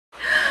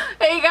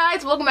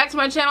guys, welcome back to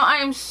my channel. I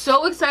am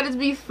so excited to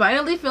be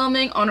finally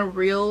filming on a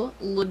real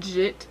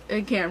legit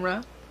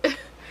camera.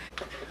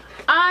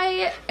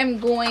 I am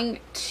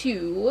going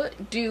to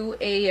do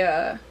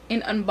an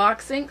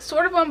unboxing,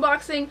 sort of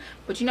unboxing,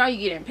 but you know you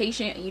get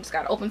impatient and you just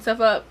gotta open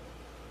stuff up.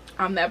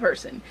 I'm that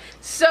person.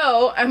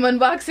 So I'm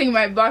unboxing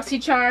my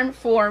Boxycharm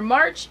for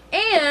March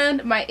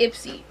and my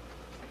Ipsy.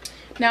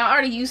 Now I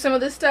already used some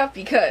of this stuff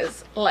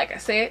because, like I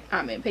said,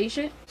 I'm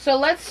impatient. So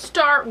let's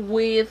start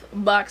with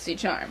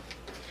Boxycharm.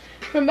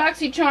 From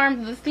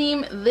Boxycharm, the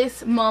theme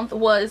this month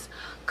was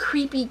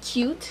creepy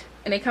cute,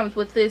 and it comes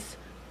with this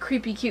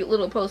creepy cute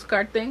little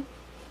postcard thing.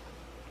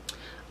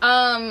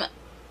 Honestly,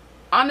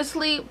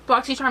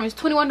 Boxycharm is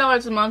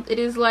 $21 a month. It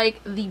is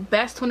like the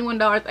best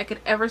 $21 I could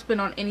ever spend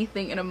on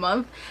anything in a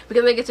month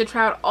because I get to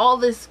try out all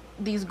these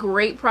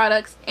great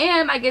products,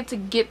 and I get to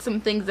get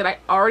some things that I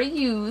already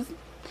use,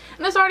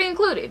 and that's already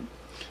included.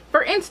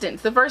 For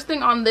instance, the first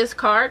thing on this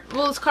card,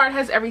 well, this card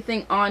has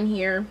everything on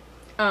here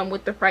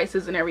with the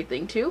prices and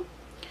everything too.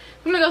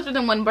 I'm gonna go through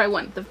them one by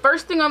one. The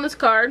first thing on this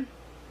card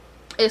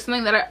is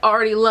something that I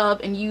already love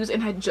and use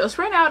and had just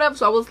ran out of,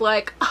 so I was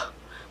like, oh,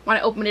 when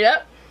I open it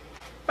up.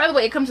 By the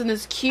way, it comes in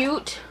this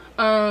cute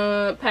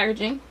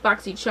packaging,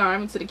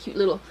 Boxycharm. It's in a cute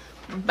little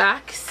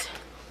box.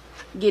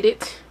 Get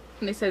it?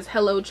 And it says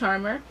Hello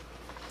Charmer.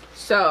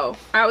 So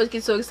I always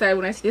get so excited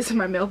when I see this in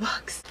my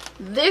mailbox.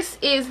 This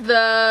is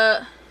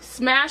the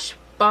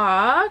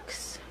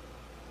Smashbox.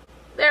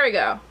 There we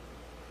go.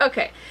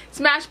 Okay,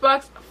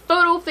 Smashbox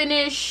Photo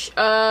Finish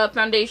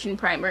Foundation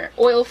Primer,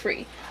 oil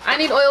free. I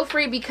need oil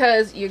free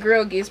because your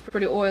girl gets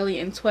pretty oily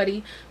and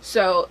sweaty,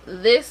 so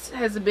this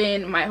has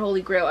been my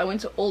holy grail. I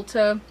went to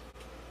Ulta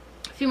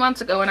a few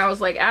months ago and I was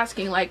like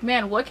asking, like,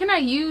 man, what can I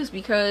use,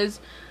 because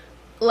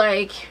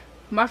like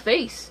my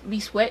face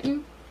be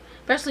sweating,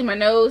 especially my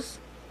nose.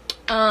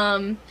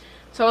 So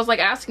I was like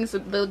asking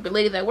the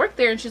lady that worked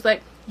there, and she's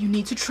like, you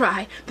need to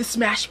try the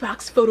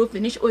Smashbox Photo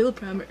Finish Oil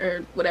Primer,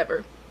 or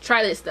whatever.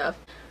 Try this stuff.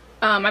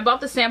 I bought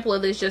the sample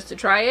of this just to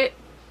try it,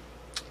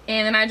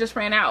 and then I just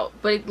ran out,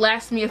 but it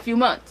lasts me a few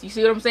months. You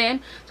see what I'm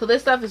saying? So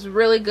this stuff is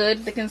really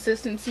good. The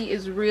consistency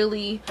is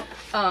really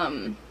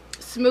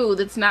smooth.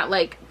 It's not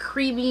like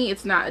creamy.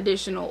 It's not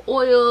additional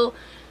oil.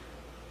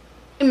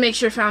 It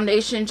makes your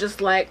foundation just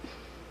like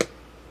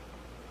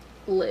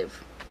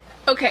live.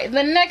 Okay,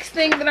 the next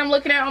thing that I'm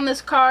looking at on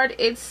this card,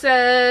 it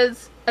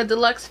says a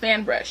deluxe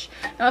fan brush.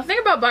 Now the thing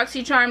about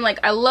Boxycharm, like,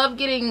 I love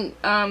getting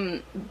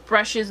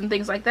brushes and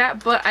things like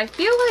that, but I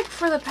feel like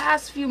for the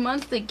past few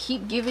months they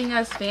keep giving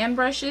us fan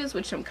brushes,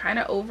 which I'm kind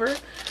of over.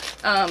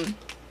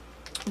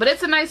 But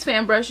it's a nice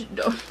fan brush,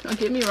 don't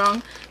get me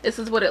wrong. This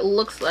is what it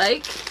looks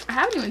like. I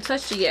haven't even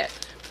touched it yet,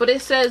 but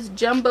it says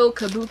Jumbo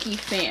Kabuki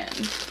Fan.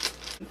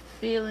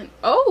 Feeling,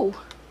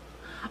 oh,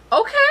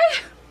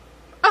 okay,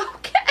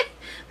 okay,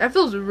 that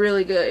feels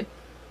really good.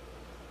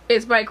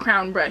 It's by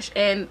Crown Brush,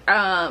 and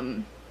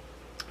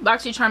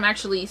Boxycharm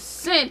actually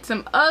sent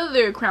some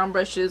other crown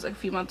brushes a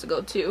few months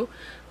ago too.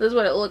 This is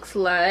what it looks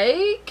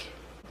like.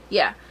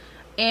 Yeah,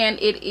 and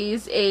it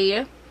is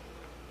a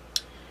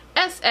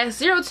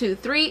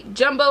SS023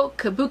 Jumbo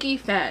Kabuki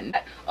Fan.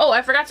 Oh,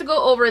 I forgot to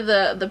go over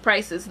the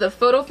prices. The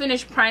Photo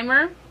Finish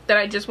Primer that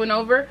I just went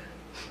over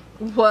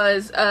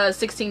was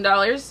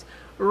 $16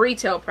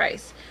 retail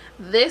price.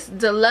 This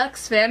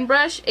deluxe fan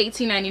brush,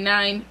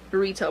 $18.99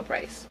 retail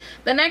price.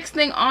 The next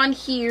thing on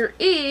here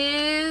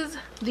is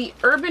the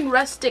Urban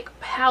Rustic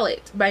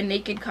Palette by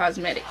Naked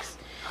Cosmetics.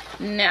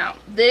 Now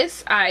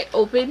this I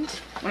opened.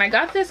 When I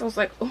got this I was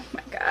like, oh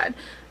my god.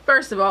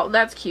 First of all,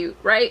 that's cute,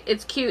 right?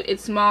 It's cute,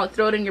 it's small,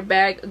 throw it in your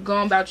bag,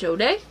 go about your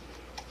day.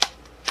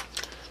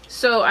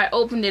 So I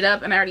opened it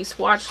up and I already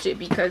swatched it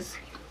because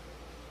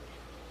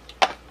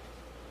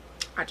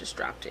I just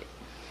dropped it.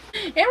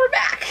 And we're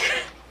back.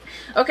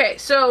 Okay,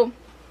 so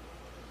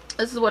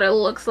this is what it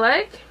looks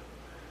like.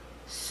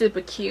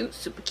 Super cute,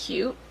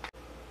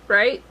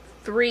 right?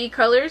 3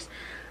 colors.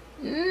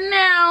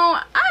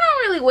 Now, I don't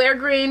really wear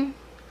green.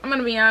 I'm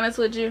gonna be honest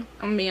with you.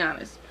 I'm gonna be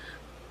honest.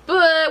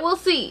 But we'll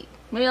see.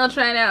 Maybe I'll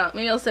try it out.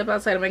 Maybe I'll step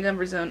outside of my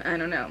comfort zone. I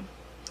don't know.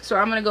 So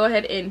I'm gonna go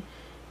ahead and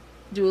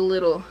do a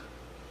little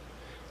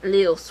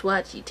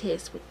swatchy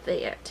test with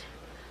that.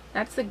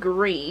 That's the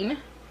green.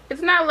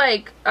 It's not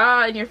like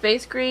in your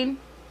face green.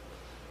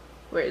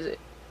 Where is it?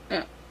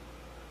 Yeah.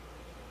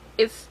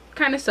 It's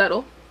kind of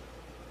subtle.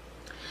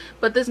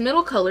 But this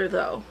middle color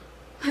though,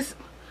 this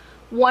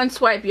one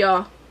swipe,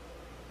 y'all.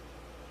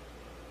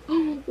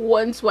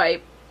 One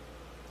swipe.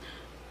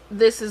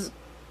 This is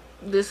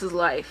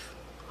life.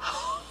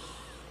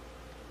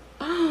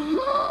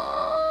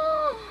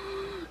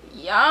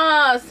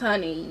 Yes,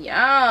 honey,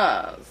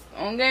 yes.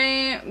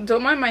 Okay,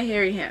 don't mind my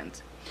hairy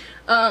hands.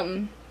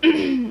 And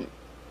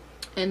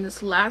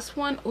this last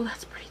one, oh,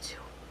 that's pretty too.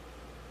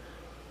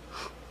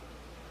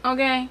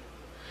 Okay,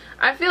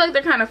 I feel like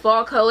they're kind of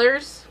fall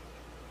colors,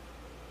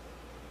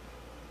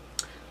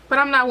 but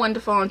I'm not one to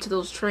fall into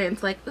those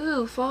trends like,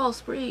 ooh, fall,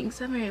 spring,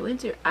 summer,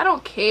 winter. I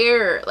don't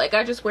care. Like,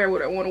 I just wear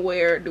what I want to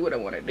wear, do what I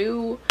want to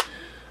do.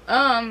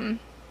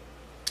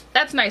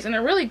 that's nice, and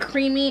they're really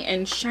creamy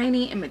and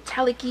shiny and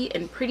metallic-y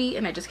and pretty,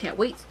 and I just can't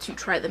wait to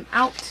try them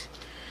out.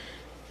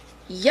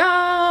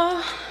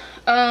 Yeah.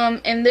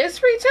 And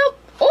this retail,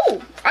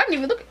 oh, I didn't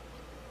even look.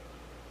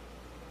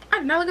 I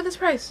did not look at this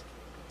price.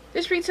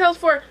 This retails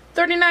for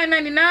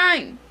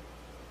 $39.99.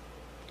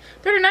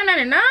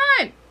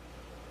 $39.99.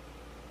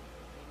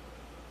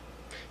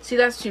 See,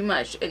 that's too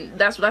much, and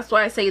that's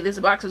why I say this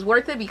box is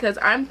worth it, because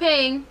I'm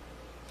paying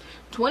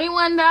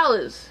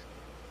 $21.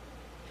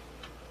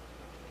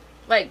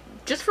 Like,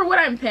 just for what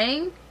I'm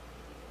paying,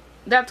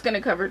 that's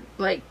gonna cover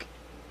like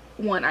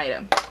one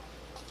item.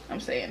 I'm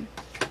saying.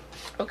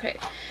 Okay,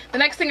 the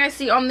next thing I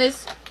see on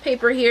this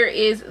paper here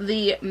is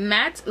the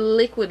matte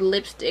liquid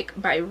lipstick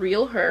by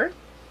Real Her.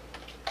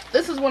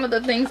 This is one of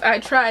the things I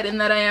tried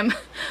and that I am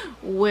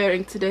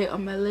wearing today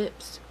on my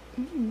lips.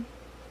 Am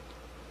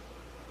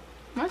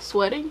I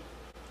sweating?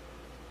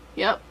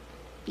 Yep.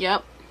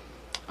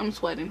 I'm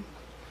sweating.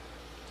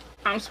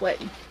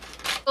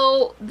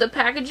 So the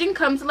packaging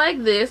comes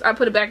like this. I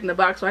put it back in the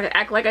box so I can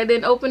act like I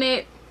didn't open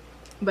it,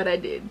 but I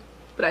did.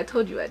 But I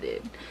told you I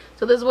did.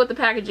 So this is what the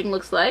packaging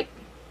looks like.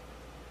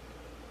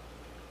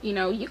 You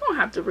know, you're gonna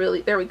have to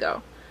really, there we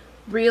go.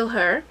 Real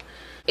Her.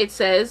 It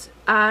says,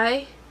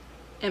 I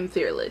am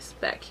fearless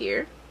back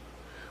here,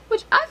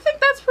 which I think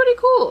that's pretty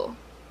cool,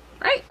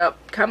 right? Oh,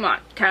 come on,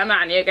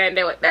 you can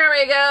do it. There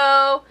we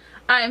go.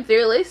 I am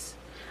fearless.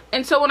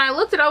 And so when I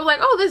looked at it, I was like,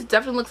 oh, this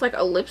definitely looks like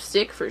a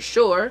lipstick for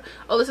sure.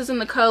 Oh, this is in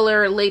the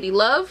color Lady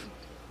Love.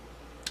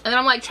 And then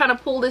I'm like trying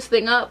to pull this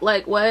thing up,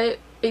 like, what?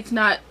 It's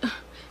not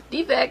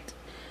defect.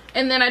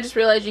 And then I just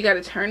realized you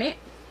gotta turn it.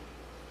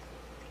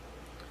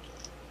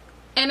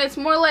 And it's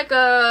more like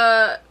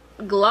a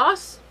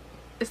gloss.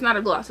 It's not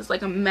a gloss, it's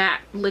like a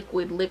matte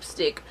liquid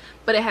lipstick,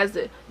 but it has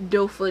the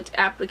doe foot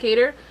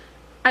applicator.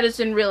 I just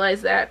didn't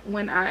realize that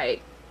when I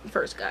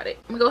first got it.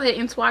 I'm gonna go ahead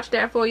and swatch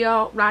that for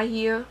y'all right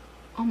here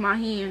on my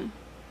hand.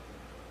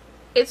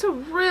 It's a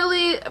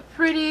really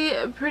pretty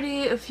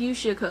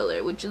fuchsia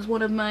color, which is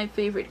one of my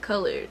favorite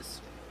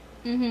colors.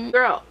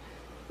 Girl,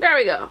 there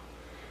we go.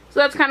 So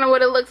that's kind of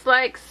what it looks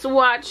like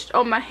swatched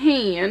on my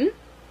hand.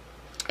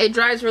 It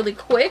dries really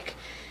quick.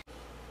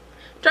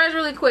 Dries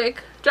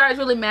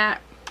really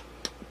matte.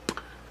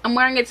 I'm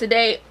wearing it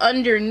today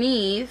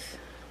underneath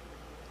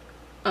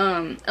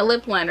a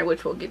lip liner,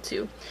 which we'll get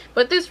to.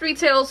 But this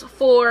retails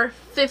for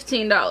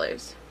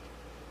 $15.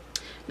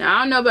 Now, I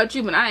don't know about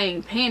you, but I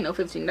ain't paying no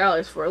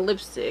 $15 for a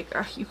lipstick.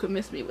 You could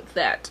miss me with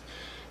that.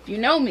 If you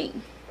know me,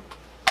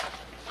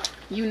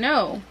 you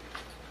know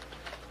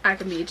I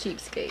can be a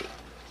cheapskate.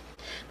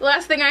 The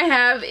last thing I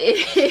have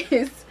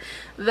is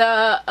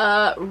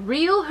the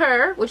Real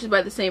Her, which is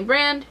by the same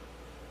brand.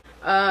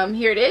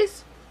 Here it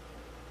is.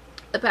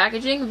 The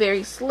packaging,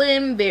 very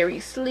slim,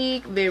 very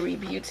sleek, very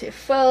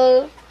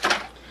beautiful.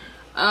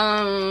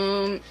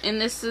 And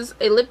this is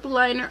a lip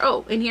liner.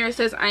 Oh, and here it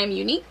says I am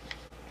unique.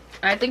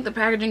 I think the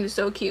packaging is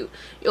so cute.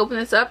 You open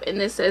this up and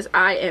this says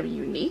I am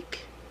unique.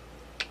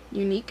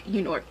 Unique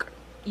New York.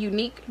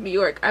 Unique New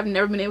York. I've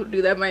never been able to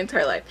do that my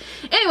entire life.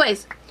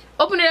 Anyways,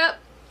 open it up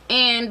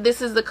and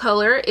this is the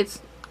color.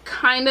 It's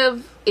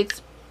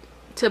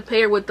to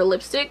pair with the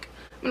lipstick.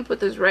 I'm gonna put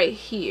this right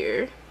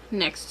here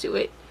next to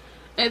it.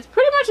 And it's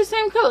pretty much the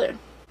same color.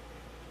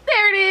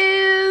 There it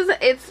is.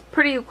 It's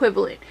pretty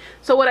equivalent.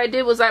 So what I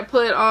did was I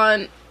put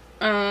on,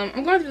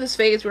 I'm going through this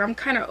phase where I'm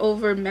kind of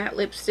over matte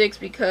lipsticks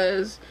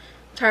because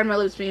I'm tired of my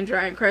lips being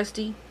dry and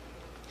crusty.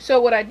 So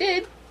what I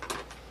did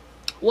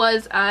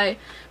was I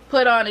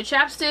put on a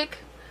chapstick,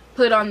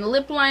 put on the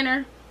lip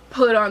liner,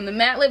 put on the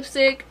matte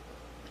lipstick,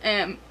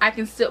 and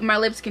my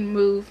lips can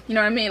move. You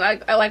know what I mean?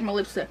 I like my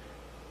lips to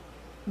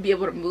be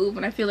able to move,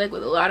 and I feel like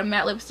with a lot of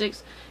matte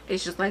lipsticks,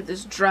 it's just like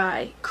this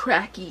dry,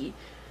 cracky,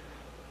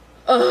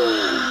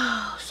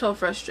 so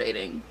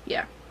frustrating.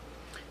 Yeah.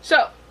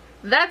 So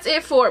that's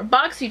it for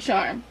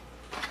Boxycharm.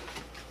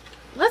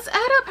 Let's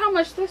add up how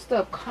much this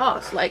stuff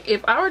costs. Like,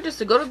 if I were just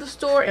to go to the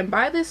store and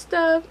buy this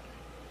stuff,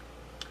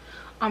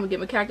 I'm gonna get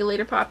my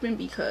calculator popping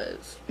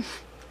because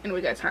and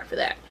we got time for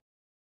that.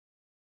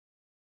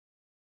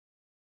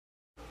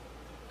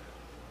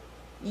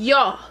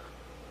 Y'all,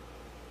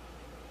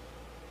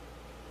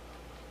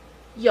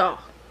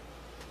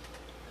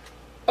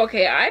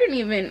 okay,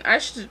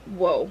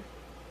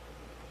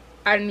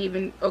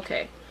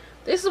 okay,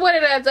 this is what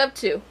it adds up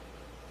to.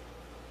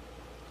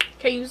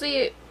 Can you see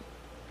it?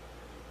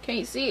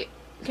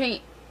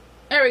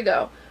 There we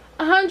go.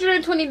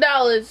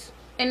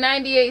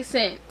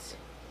 $120.98.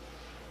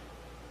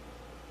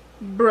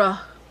 Bruh,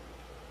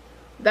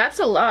 that's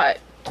a lot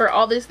for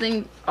all these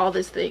things.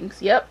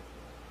 Yep,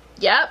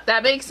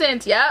 that makes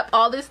sense. Yep,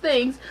 all these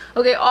things.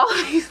 Okay, all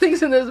these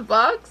things in this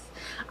box,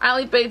 I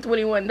only paid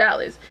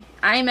 $21.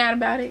 I ain't mad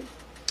about it.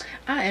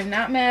 I am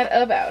not mad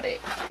about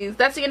it.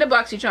 That's the end of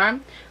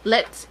Boxycharm.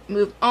 Let's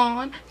move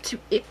on to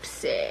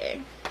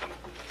Ipsy.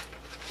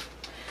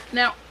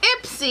 Now,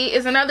 Ipsy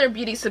is another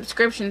beauty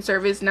subscription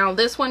service. Now,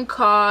 this one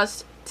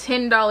costs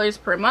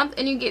 $10 per month,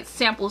 and you get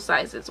sample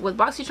sizes. With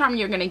Boxycharm,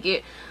 you're gonna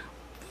get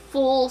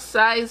full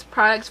size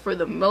products for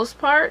the most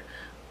part.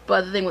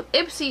 But the thing with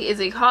Ipsy is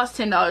it costs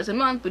 $10 a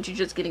month, but you're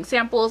just getting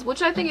samples,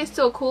 which I think is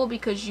still cool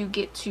because you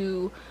get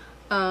to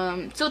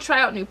still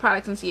try out new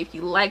products and see if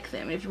you like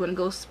them, and if you want to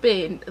go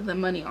spend the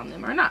money on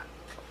them or not.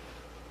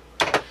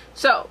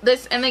 So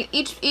this, and then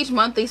each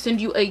month they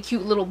send you a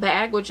cute little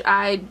bag, which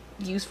I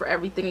use for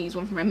everything. I use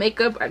one for my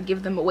makeup. I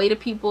give them away to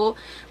people.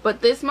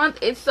 But this month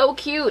it's so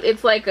cute.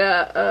 It's like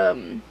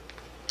a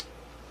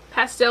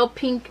pastel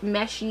pink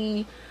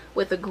meshy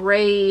with a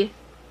gray.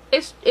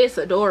 It's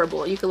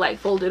adorable. You can like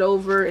fold it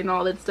over and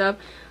all that stuff.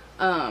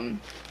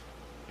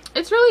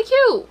 It's really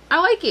cute. I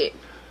like it.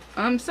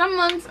 Some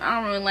months I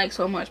don't really like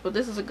so much, but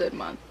this is a good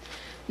month.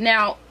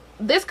 Now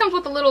this comes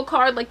with a little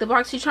card like the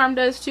Boxycharm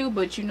does too,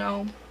 but you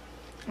know,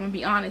 I'm gonna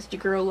be honest,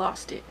 your girl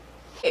lost it.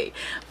 Okay.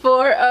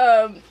 For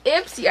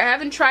Ipsy, I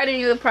haven't tried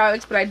any of the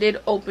products, but I did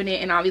open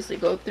it and obviously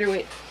go through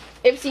it.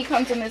 Ipsy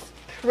comes in this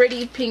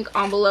pretty pink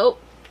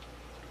envelope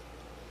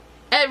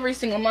every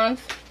single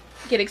month.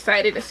 Get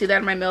excited to see that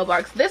in my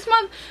mailbox. This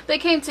month they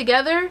came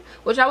together,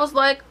 which I was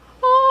like,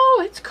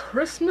 oh, it's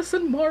Christmas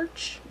in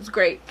March. It was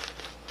great.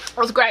 It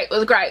was great. It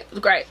was great. It was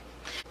great.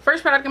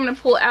 First product I'm going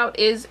to pull out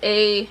is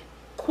a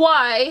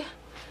Quai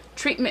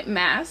treatment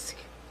mask,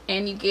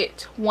 and you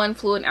get 1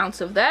 fluid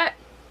ounce of that.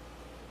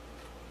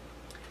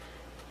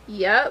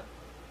 Yep.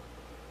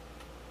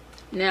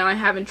 Now I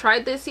haven't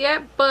tried this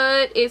yet,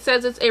 but it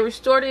says it's a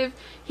restorative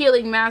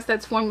healing mask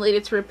that's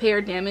formulated to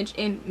repair damage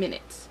in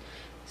minutes.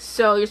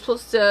 So you're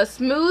supposed to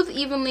smooth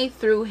evenly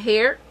through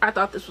hair. I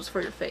thought this was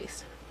for your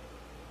face.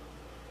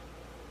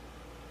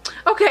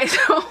 Okay,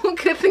 so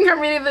good thing I'm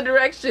reading the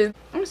directions.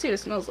 I'm gonna see what it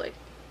smells like.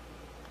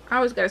 I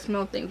always gotta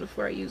smell things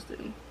before I use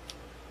them.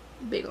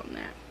 Big on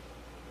that.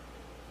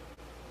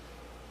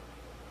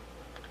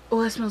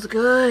 Oh, that smells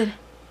good.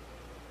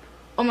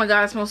 Oh my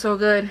god, it smells so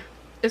good.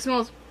 It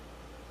smells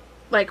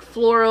like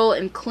floral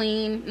and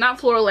clean. Not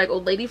floral like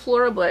old lady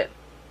floral, but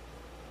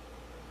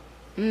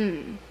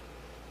it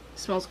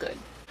smells good.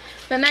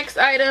 The next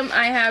item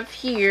I have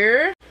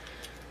here,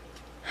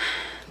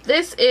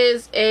 this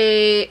is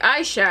a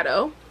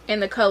eyeshadow in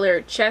the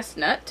color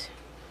Chestnut.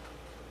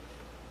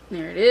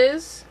 There it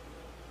is.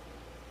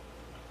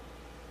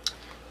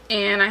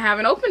 And I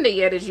haven't opened it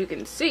yet, as you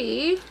can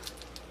see.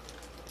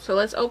 So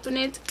let's open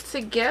it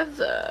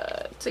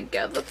together.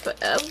 Together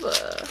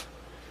forever.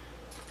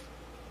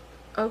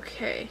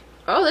 Okay.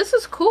 Oh, this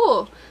is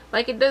cool.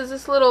 Like it does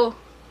this little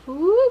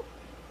whoop.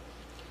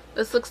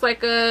 This looks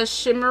like a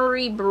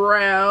shimmery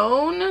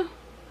brown.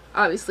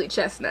 Obviously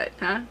chestnut,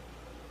 huh?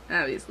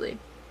 Obviously.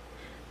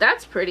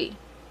 That's pretty.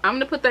 I'm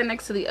gonna put that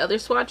next to the other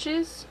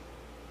swatches.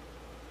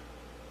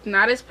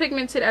 Not as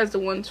pigmented as the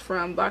ones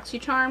from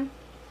Boxycharm,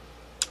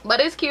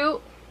 but it's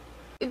cute.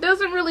 It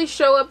doesn't really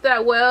show up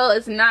that well.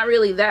 It's not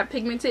really that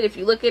pigmented if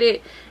you look at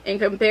it in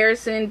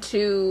comparison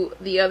to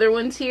the other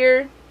ones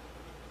here.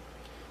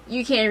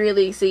 You can't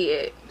really see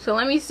it. So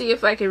let me see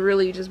if I can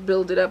really just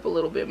build it up a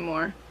little bit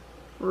more.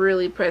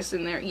 Really press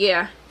in there.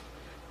 Yeah,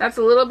 that's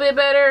a little bit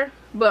better,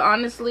 but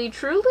honestly,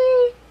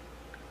 truly,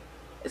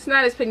 it's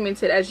not as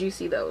pigmented as you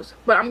see those.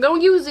 But I'm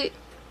gonna use it.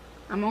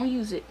 I'm gonna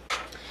use it.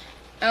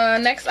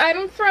 Next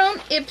item from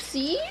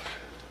Ipsy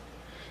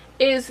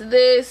is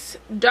this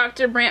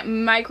Dr. Brandt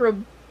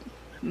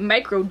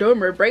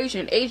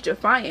microdermabrasion age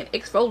defiant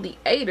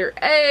exfoliator.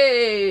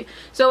 Hey,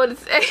 so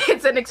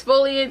it's an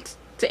exfoliant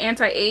to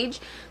anti-age.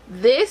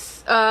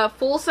 This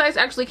full size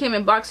actually came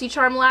in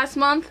Boxycharm last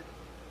month.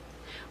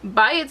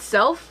 By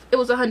itself, it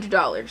was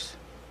 $100.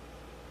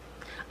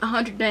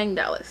 $100 dang.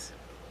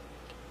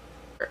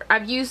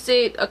 I've used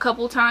it a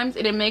couple times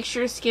and it makes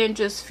your skin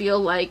just feel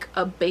like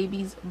a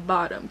baby's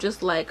bottom,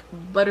 just like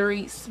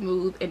buttery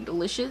smooth and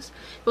delicious.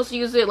 You're supposed to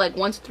use it like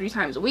 1 to 3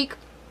 times a week,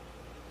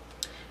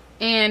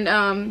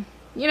 and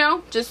you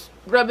know, just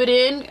rub it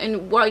in,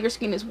 and while your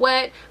skin is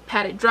wet,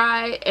 pat it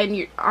dry, and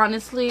you're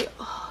honestly,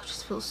 oh, it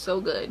just feels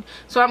so good.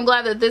 So I'm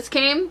glad that this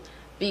came,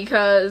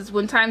 because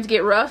when times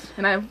get rough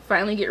and I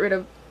finally get rid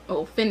of,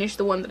 finish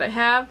the one that I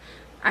have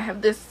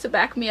this to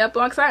back me up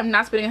on, because I am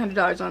not spending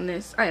 $100 on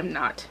this. I am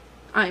not.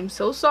 I am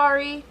so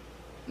sorry.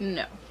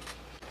 No.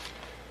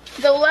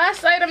 The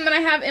last item that I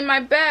have in my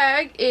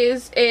bag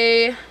is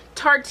a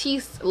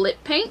Tarteist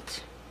lip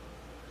paint.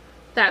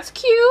 That's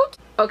cute.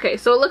 Okay,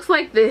 so it looks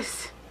like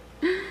this.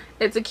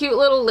 It's a cute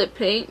little lip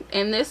paint,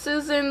 and this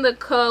is in the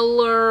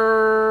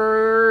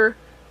color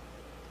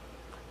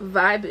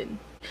Vibin'.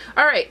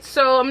 Alright,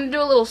 so I'm gonna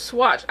do a little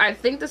swatch. I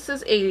think this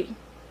is a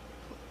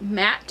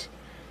matte.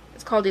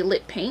 It's called a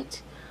lip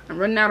paint. I'm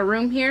running out of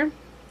room here,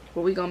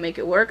 but we're gonna make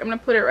it work. I'm gonna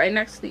put it right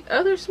next to the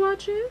other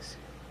swatches.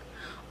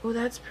 Oh,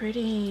 that's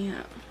pretty.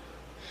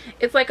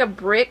 It's like a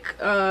brick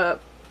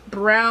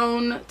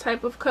brown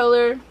type of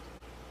color.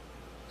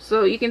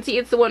 So you can see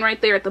it's the one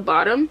right there at the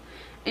bottom,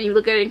 and you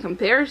look at it in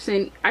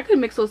comparison, I could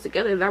mix those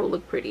together, that would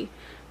look pretty.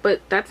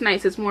 But that's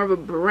nice. It's more of a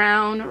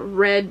brown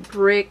red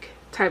brick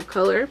type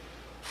color,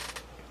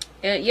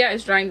 and yeah,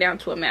 it's drying down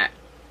to a matte.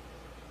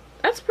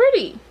 That's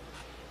pretty.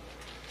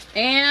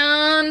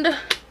 And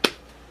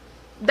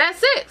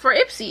that's it for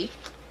Ipsy.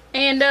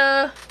 And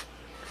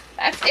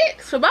that's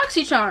it for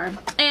Boxycharm.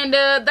 And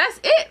that's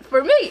it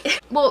for me.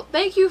 Well,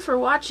 thank you for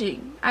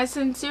watching. I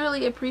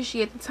sincerely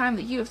appreciate the time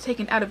that you have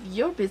taken out of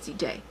your busy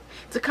day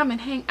to come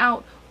and hang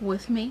out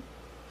with me.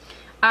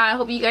 I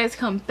hope you guys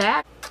come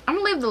back. I'm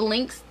gonna leave the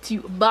links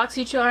to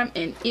Boxycharm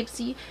and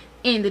Ipsy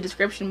in the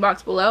description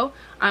box below.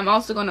 I'm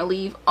also gonna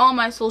leave all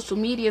my social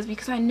medias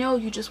because I know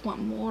you just want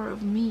more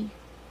of me.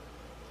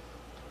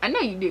 I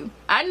know you do.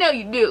 I know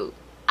you do.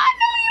 I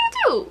know you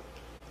do.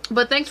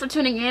 But thanks for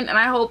tuning in, and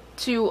I hope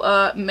to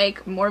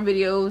make more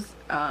videos,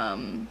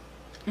 and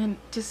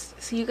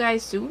just see you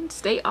guys soon.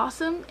 Stay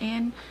awesome,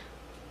 and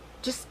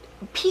just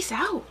peace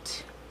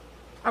out.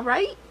 All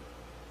right,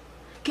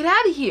 get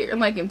out of here. I'm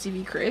like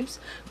MTV Cribs.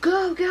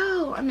 Go,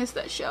 go. I missed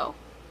that show.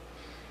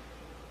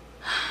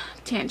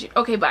 Tangent.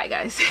 Okay, bye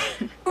guys.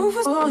 I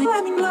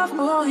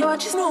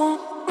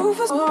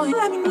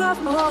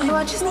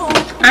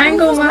ain't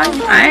gonna lie,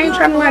 I ain't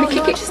trying to lie to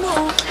kick it.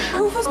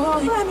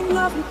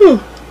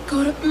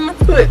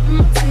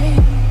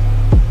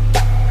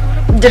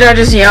 Did I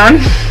just yawn?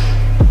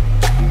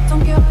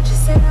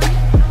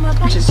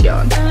 I just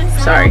yawned.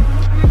 Sorry.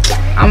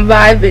 I'm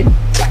vibing.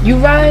 You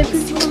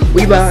vibing?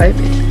 We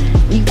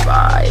vibing. We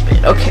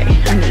vibing. Okay,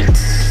 I need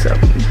some.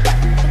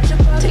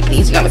 Take it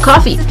easy on the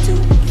coffee.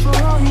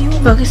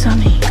 Focus on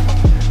me.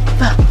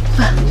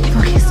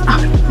 Focus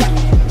on me.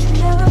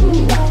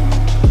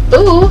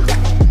 Ooh. Ooh.